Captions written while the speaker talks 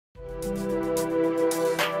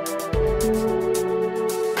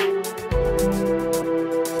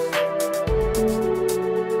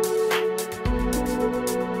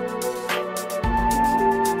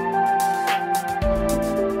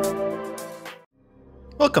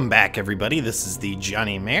Welcome back, everybody. This is the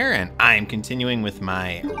thejonnymar, and I'm continuing with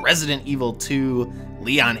my Resident Evil 2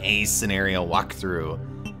 Leon A scenario walkthrough.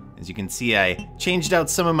 As you can see, I changed out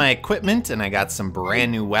some of my equipment and I got some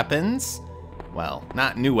brand new weapons. Well,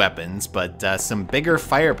 not new weapons, but some bigger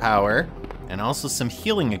firepower and also some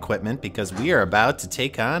healing equipment because we are about to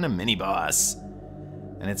take on a mini-boss.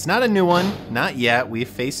 And it's not a new one, not yet. We've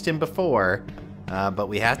faced him before, but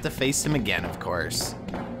we have to face him again, of course.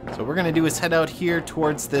 So what we're gonna do is head out here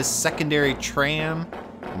towards this secondary tram,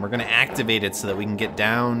 and we're gonna activate it so that we can get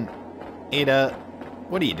down. Ada,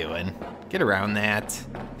 what are you doing? Get around that.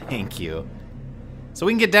 Thank you. So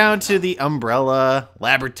we can get down to the Umbrella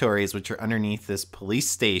Laboratories, which are underneath this police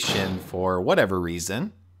station for whatever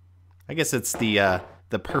reason. I guess it's the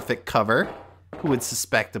perfect cover. Who would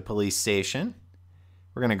suspect a police station?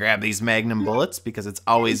 We're gonna grab these Magnum bullets because it's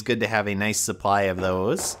always good to have a nice supply of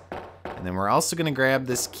those. And then we're also gonna grab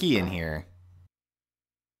this key in here.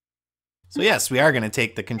 So yes, we are gonna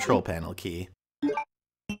take the control panel key.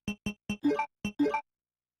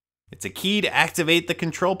 It's a key to activate the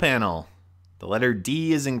control panel. The letter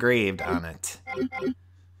D is engraved on it.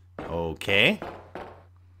 Okay.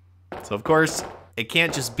 So of course, it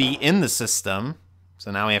can't just be in the system.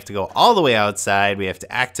 So now we have to go all the way outside. We have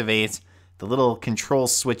to activate the little control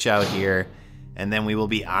switch out here, and then we will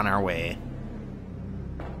be on our way.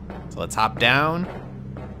 So let's hop down,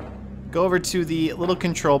 go over to the little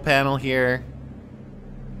control panel here.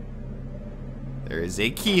 There is a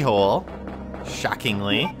keyhole,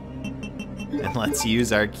 shockingly, and let's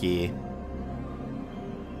use our key.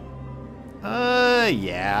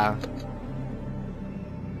 Yeah.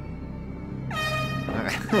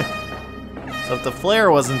 So if the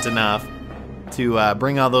flare wasn't enough to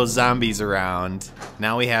bring all those zombies around,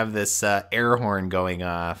 now we have this air horn going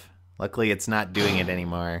off. Luckily, it's not doing it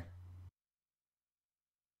anymore.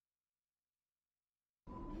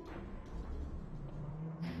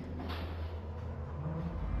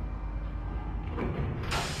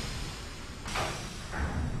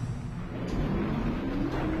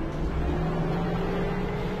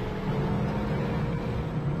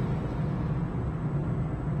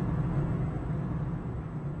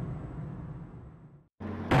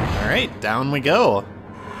 Alright, down we go.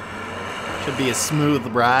 Should be a smooth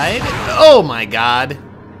ride. Oh my god!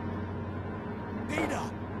 Ada!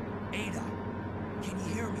 Ada! Can you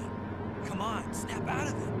hear me? Come on, snap out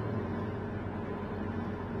of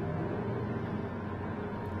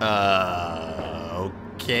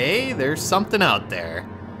it! Okay, there's something out there.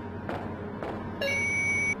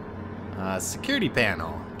 Security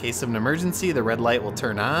panel. In case of an emergency, the red light will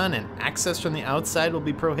turn on and access from the outside will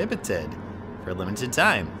be prohibited for a limited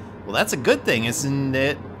time. Well, that's a good thing, isn't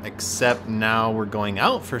it? Except now we're going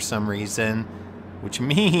out for some reason, which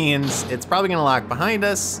means it's probably gonna lock behind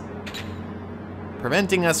us,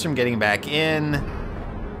 preventing us from getting back in,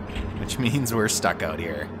 which means we're stuck out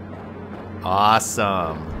here.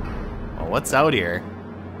 Awesome. Well, what's out here?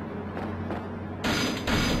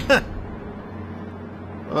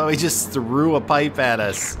 What about we just threw a pipe at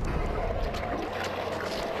us?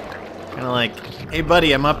 Kinda like, hey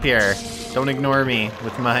buddy, I'm up here. Don't ignore me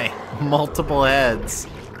with my multiple heads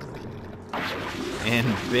and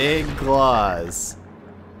big claws.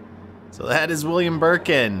 So that is William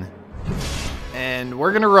Birkin. And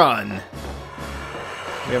we're gonna run.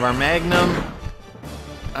 We have our Magnum.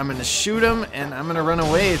 I'm gonna shoot him and I'm gonna run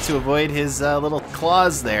away to avoid his little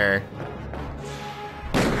claws there.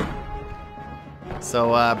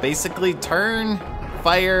 So basically turn,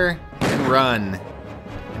 fire, and run.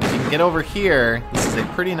 And if you can get over here, this is a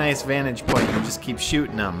pretty nice vantage point. You just keep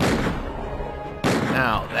shooting them.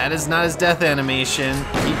 Now, that is not his death animation.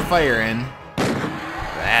 Keep firing.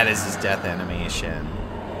 That is his death animation.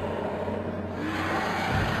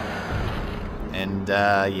 And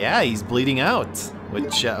yeah, he's bleeding out.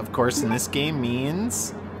 Which, of course, in this game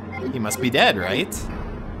means he must be dead, right?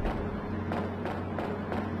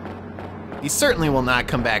 He certainly will not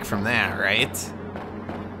come back from that, right?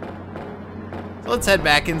 So let's head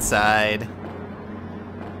back inside.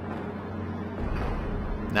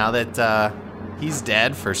 Now that he's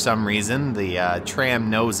dead for some reason, the tram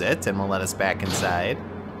knows it and will let us back inside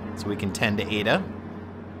so we can tend to Ada.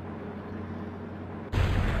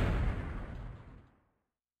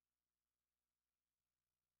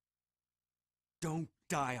 Don't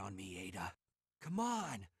die on me, Ada. Come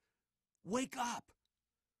on. Wake up.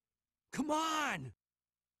 Come on.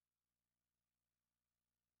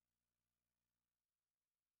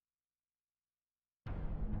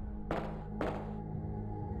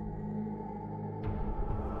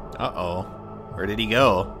 Uh-oh. Where did he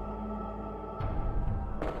go?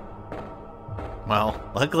 Well,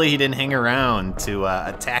 luckily he didn't hang around to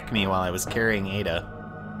attack me while I was carrying Ada.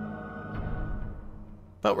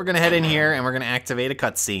 But we're gonna head in here and we're gonna activate a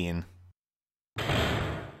cutscene.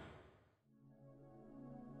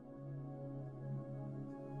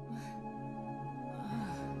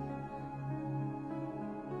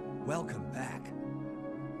 Welcome back.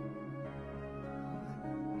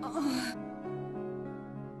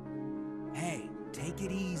 Hey, take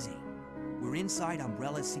it easy. We're inside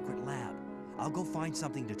Umbrella's secret lab. I'll go find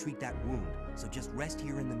something to treat that wound, so just rest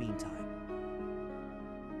here in the meantime.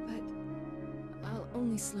 But I'll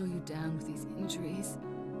only slow you down with these injuries.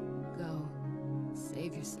 Go.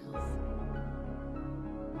 Save yourself.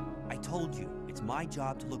 I told you, it's my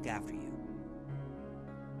job to look after you.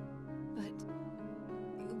 But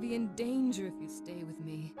you'll be in danger if you stay with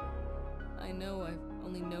me. I know I've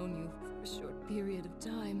only known you for a short period of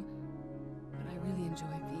time, but I really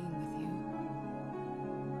enjoy being with you.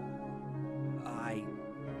 I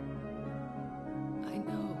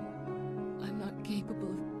know I'm not capable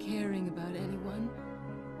of caring about anyone,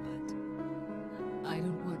 but I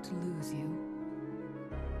don't want to lose you.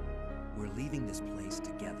 We're leaving this place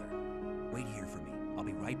together. Wait here for me. I'll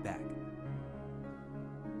be right back.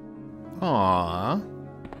 Aww.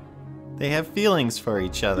 They have feelings for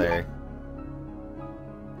each other.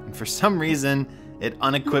 And for some reason, it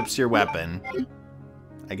unequips your weapon.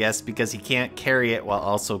 I guess because he can't carry it while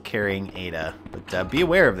also carrying Ada. But be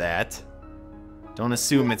aware of that. Don't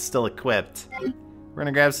assume it's still equipped. We're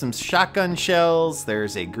gonna grab some shotgun shells.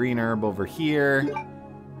 There's a green herb over here.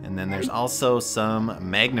 And then there's also some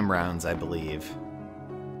magnum rounds, I believe.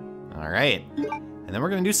 All right. And then we're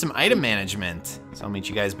gonna do some item management. So I'll meet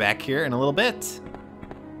you guys back here in a little bit.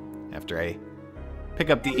 After I pick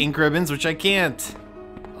up the ink ribbons, which I can't.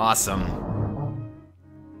 Awesome.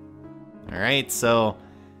 All right, so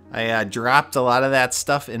I dropped a lot of that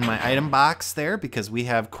stuff in my item box there because we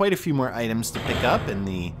have quite a few more items to pick up in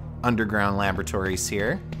the underground laboratories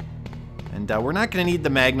here. And we're not gonna need the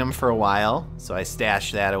Magnum for a while, so I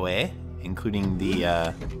stashed that away, including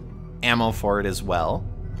the ammo for it as well.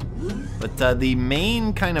 But the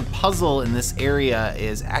main kind of puzzle in this area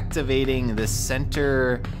is activating this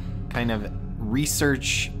center kind of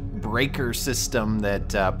research breaker system that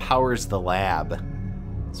powers the lab.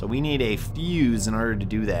 So we need a fuse in order to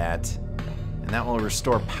do that, and that will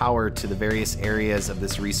restore power to the various areas of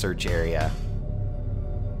this research area.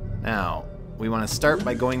 Now, we want to start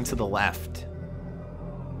by going to the left.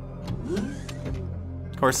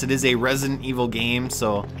 Of course, it is a Resident Evil game,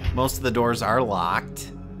 so most of the doors are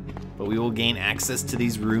locked, but we will gain access to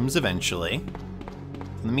these rooms eventually.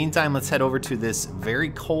 In the meantime, let's head over to this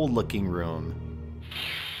very cold-looking room.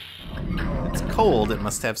 If it's cold, it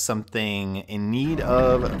must have something in need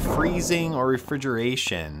of freezing or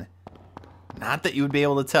refrigeration. Not that you would be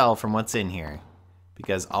able to tell from what's in here,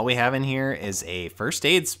 because all we have in here is a first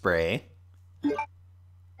aid spray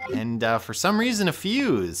and for some reason a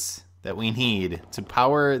fuse that we need to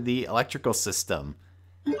power the electrical system.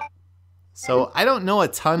 So I don't know a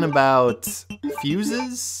ton about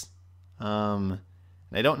fuses.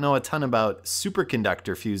 I don't know a ton about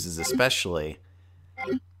superconductor fuses especially.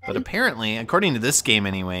 But apparently, according to this game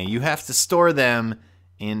anyway, you have to store them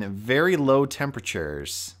in very low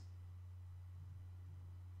temperatures.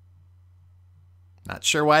 Not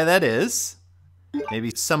sure why that is.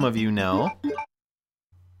 Maybe some of you know.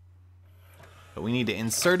 But we need to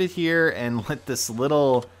insert it here and let this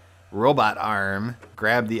little robot arm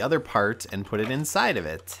grab the other part and put it inside of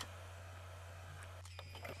it.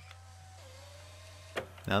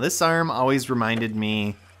 Now this arm always reminded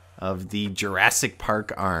me of the Jurassic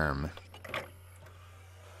Park arm.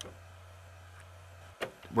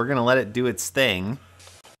 We're gonna let it do its thing.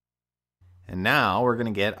 And now we're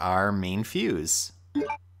gonna get our main fuse. So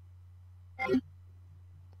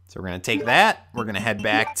we're gonna take that, we're gonna head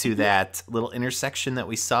back to that little intersection that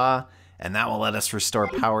we saw, and that will let us restore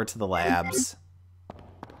power to the labs.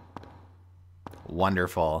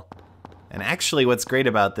 Wonderful. And actually what's great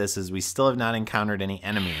about this is we still have not encountered any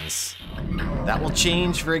enemies. That will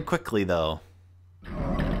change very quickly though.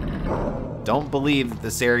 Don't believe that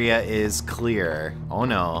this area is clear. Oh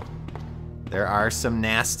no. There are some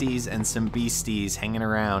nasties and some beasties hanging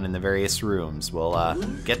around in the various rooms. We'll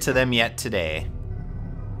get to them yet today.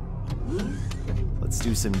 Let's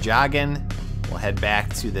do some jogging. We'll head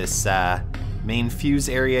back to this main fuse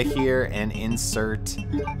area here and insert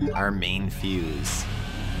our main fuse.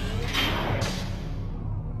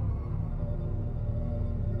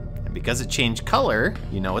 And because it changed color,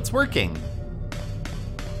 you know it's working.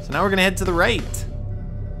 So now we're gonna head to the right.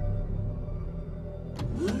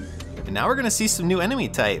 And now we're gonna see some new enemy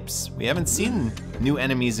types. We haven't seen new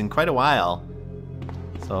enemies in quite a while.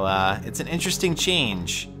 So it's an interesting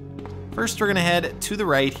change. First, we're gonna head to the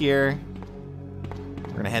right here.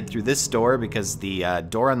 We're gonna head through this door because the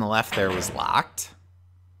door on the left there was locked.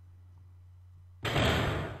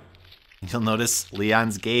 You'll notice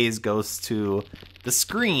Leon's gaze goes to the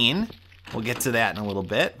screen. We'll get to that in a little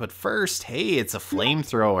bit, but first, hey, it's a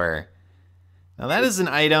flamethrower. Now that is an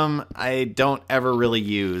item I don't ever really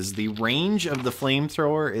use. The range of the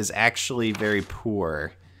flamethrower is actually very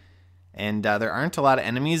poor. And there aren't a lot of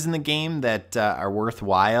enemies in the game that are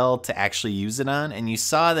worthwhile to actually use it on, and you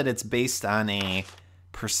saw that it's based on a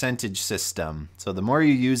percentage system. So the more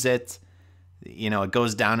you use it, you know, it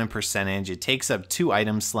goes down in percentage. It takes up 2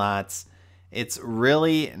 item slots. It's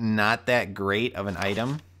really not that great of an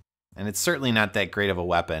item, and it's certainly not that great of a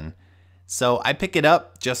weapon. So I pick it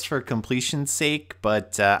up just for completion's sake,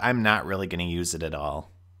 but I'm not really going to use it at all.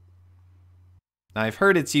 Now I've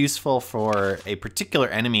heard it's useful for a particular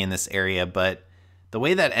enemy in this area, but the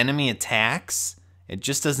way that enemy attacks, it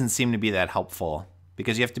just doesn't seem to be that helpful,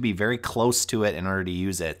 because you have to be very close to it in order to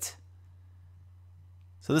use it.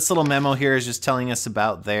 So this little memo here is just telling us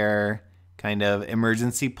about their kind of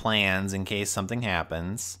emergency plans in case something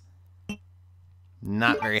happens.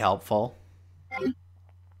 Not very helpful.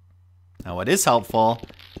 Now what is helpful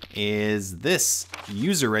is this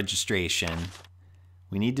user registration.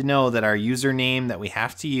 We need to know that our username that we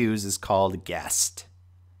have to use is called guest.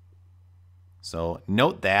 So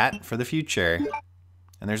note that for the future.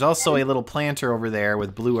 And there's also a little planter over there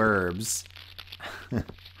with blue herbs.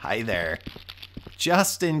 Hi there.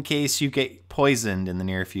 Just in case you get poisoned in the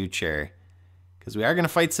near future. Because we are going to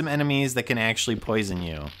fight some enemies that can actually poison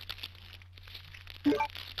you.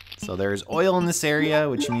 So there's oil in this area,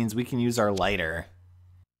 which means we can use our lighter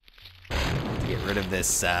to get rid of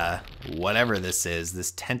this, whatever this is,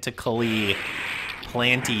 this tentacly,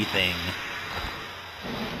 planty thing.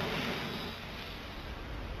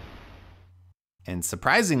 And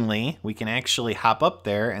surprisingly, we can actually hop up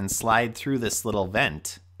there and slide through this little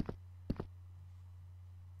vent.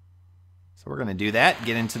 So we're gonna do that,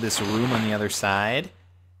 get into this room on the other side,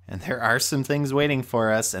 and there are some things waiting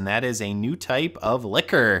for us, and that is a new type of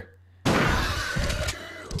liquor.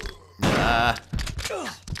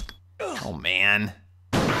 Oh man.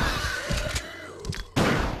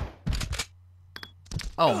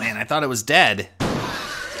 Oh man, I thought it was dead.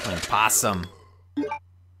 Playing possum.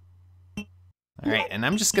 Alright, and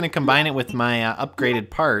I'm just gonna combine it with my upgraded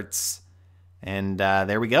parts, and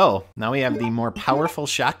there we go. Now we have the more powerful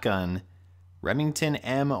shotgun. Remington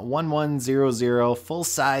M1100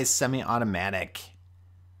 full-size semi-automatic.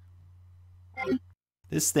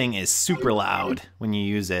 This thing is super loud when you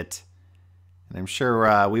use it. And I'm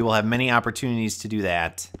sure we will have many opportunities to do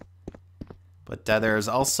that. But there's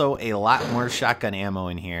also a lot more shotgun ammo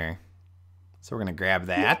in here. So we're going to grab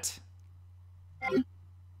that. And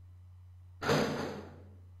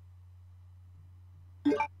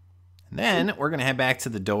then we're going to head back to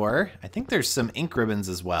the door. I think there's some ink ribbons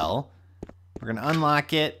as well. We're going to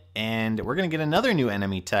unlock it, and we're going to get another new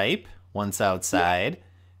enemy type once outside,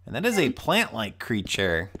 and that is a plant-like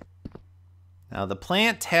creature. Now, the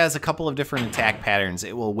plant has a couple of different attack patterns.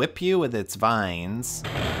 It will whip you with its vines,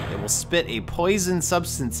 it will spit a poison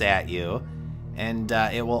substance at you, and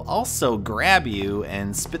it will also grab you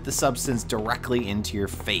and spit the substance directly into your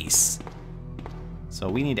face. So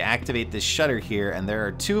we need to activate this shutter here, and there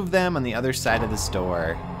are 2 of them on the other side of this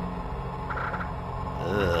door.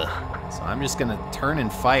 Ugh. So I'm just gonna turn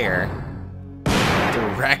and fire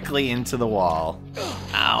directly into the wall.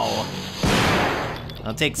 Ow.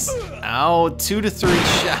 It takes, 2 to 3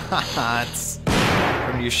 shots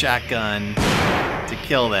from your shotgun to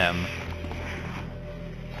kill them.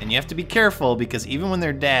 And you have to be careful because even when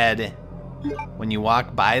they're dead, when you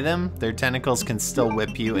walk by them, their tentacles can still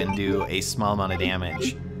whip you and do a small amount of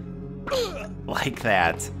damage. Like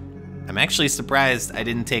that. I'm actually surprised I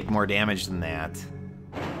didn't take more damage than that.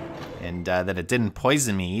 And that it didn't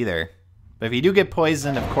poison me either. But if you do get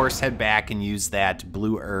poisoned, of course, head back and use that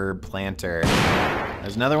blue herb planter.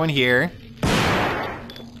 There's another one here.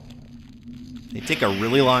 They take a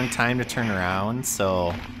really long time to turn around,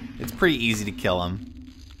 so it's pretty easy to kill them.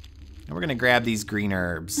 And we're gonna grab these green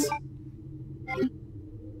herbs.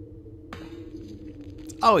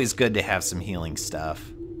 It's always good to have some healing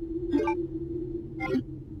stuff.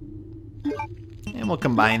 And we'll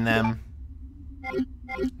combine them.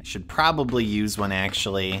 I should probably use one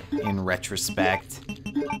actually, in retrospect.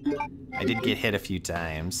 I did get hit a few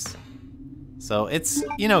times. So it's,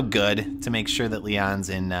 you know, good to make sure that Leon's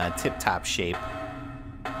in tip-top shape.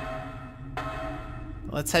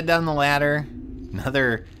 Let's head down the ladder.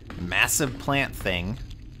 Another massive plant thing.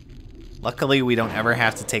 Luckily, we don't ever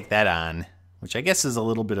have to take that on, which I guess is a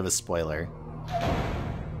little bit of a spoiler.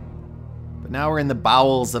 But now we're in the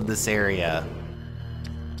bowels of this area.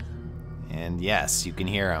 And yes, you can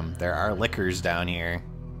hear them. There are lickers down here.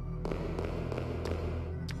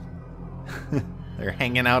 They're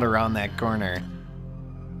hanging out around that corner.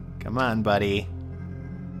 Come on, buddy.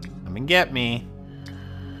 Come and get me.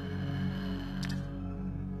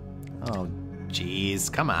 Oh,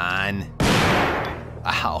 jeez. Come on.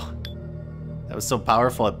 Wow. That was so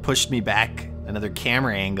powerful, it pushed me back another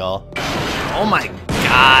camera angle. Oh my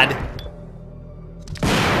god.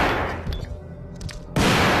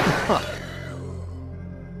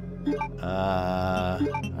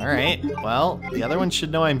 Alright. Well, the other one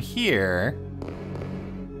should know I'm here.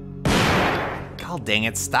 God dang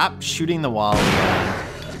it, stop shooting the wall, Leon.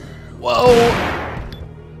 Whoa!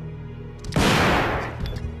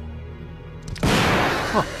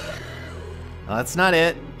 Huh. Well, that's not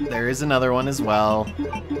it. There is another one as well.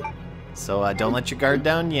 So don't let your guard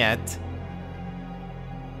down yet.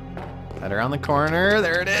 Right around the corner.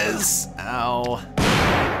 There it is. Ow.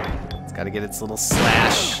 It's got to get its little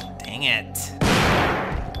slash. Dang it.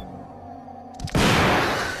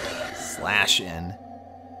 Slash in.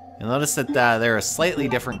 You'll notice that they're a slightly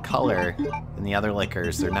different color than the other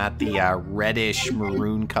lickers. They're not the reddish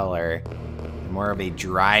maroon color. They're more of a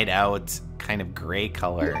dried out kind of gray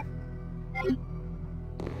color.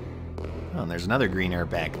 Oh, and there's another green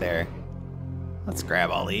herb back there. Let's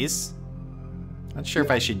grab all these. Not sure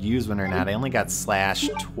if I should use one or not. I only got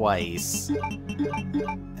slashed twice.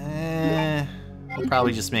 We'll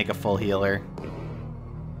probably just make a full healer.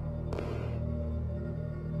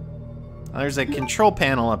 There's a control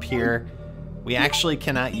panel up here. We actually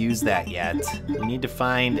cannot use that yet. We need to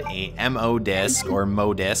find a MO disc or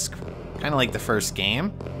MO disc, kind of like the first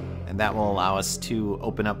game, and that will allow us to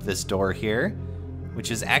open up this door here, which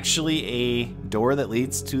is actually a door that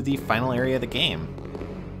leads to the final area of the game.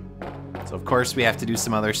 So of course we have to do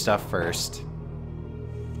some other stuff first.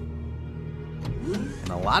 And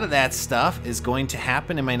a lot of that stuff is going to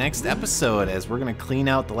happen in my next episode, as we're going to clean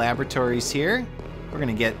out the laboratories here. We're going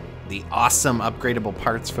to get the awesome upgradable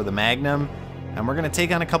parts for the Magnum, and we're going to take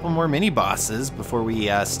on a couple more mini-bosses before we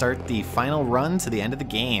start the final run to the end of the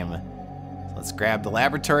game. So let's grab the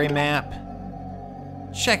laboratory map,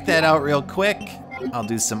 check that out real quick. I'll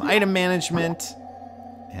do some item management,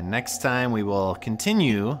 and next time we will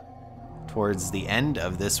continue towards the end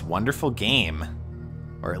of this wonderful game,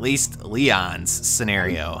 or at least Leon's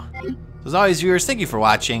scenario. So as always, viewers, thank you for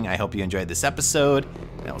watching. I hope you enjoyed this episode,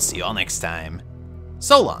 and I will see you all next time.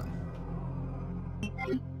 So long.